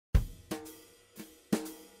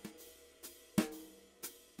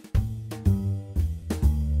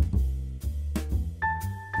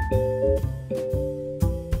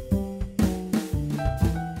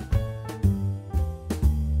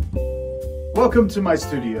Welcome to my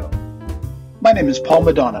studio. My name is Paul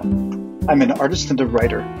Madonna. I'm an artist and a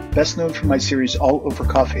writer, best known for my series All Over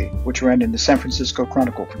Coffee, which ran in the San Francisco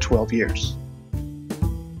Chronicle for 12 years.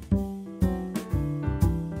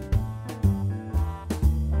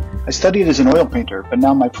 I studied as an oil painter, but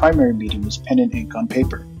now my primary medium is pen and ink on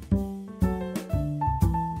paper.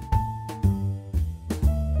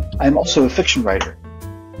 I am also a fiction writer,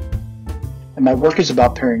 and my work is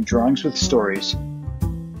about pairing drawings with stories,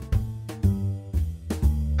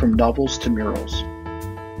 from novels to murals.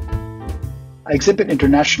 I exhibit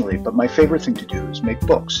internationally, but my favorite thing to do is make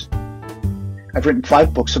books. I've written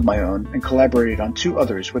 5 books of my own and collaborated on 2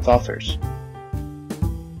 others with authors.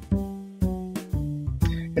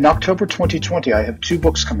 In October 2020, I have 2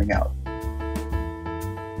 books coming out.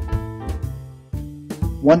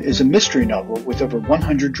 One is a mystery novel with over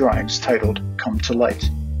 100 drawings titled Come to Light.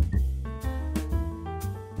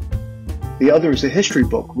 The other is a history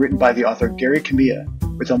book written by the author Gary Camilla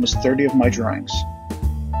with almost 30 of my drawings.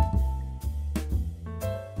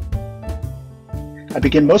 I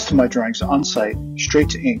begin most of my drawings on-site, straight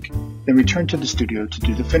to ink, then return to the studio to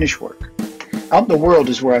do the finish work. Out in the world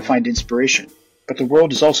is where I find inspiration, but the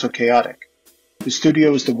world is also chaotic. The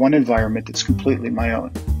studio is the one environment that's completely my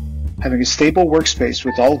own. Having a stable workspace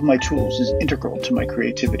with all of my tools is integral to my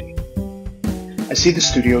creativity. I see the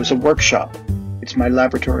studio as a workshop. It's my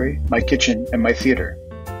laboratory, my kitchen, and my theater.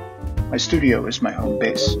 My studio is my home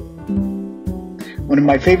base. One of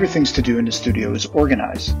my favorite things to do in the studio is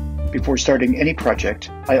organize. Before starting any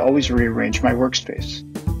project, I always rearrange my workspace.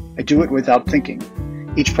 I do it without thinking.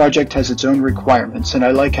 Each project has its own requirements, and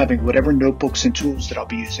I like having whatever notebooks and tools that I'll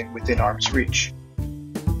be using within arm's reach.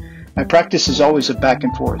 My practice is always a back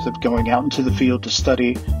and forth of going out into the field to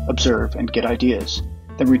study, observe, and get ideas,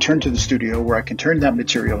 then return to the studio where I can turn that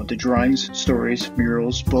material into drawings, stories,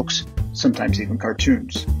 murals, books, sometimes even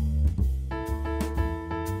cartoons.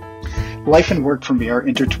 Life and work for me are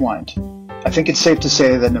intertwined. I think it's safe to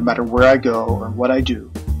say that no matter where I go or what I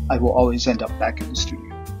do, I will always end up back in the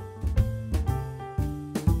studio.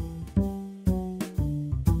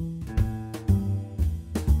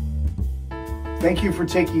 Thank you for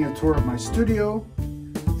taking a tour of my studio.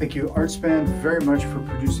 Thank you, ArtSpan, very much for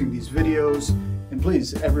producing these videos. And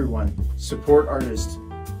please, everyone, support artists.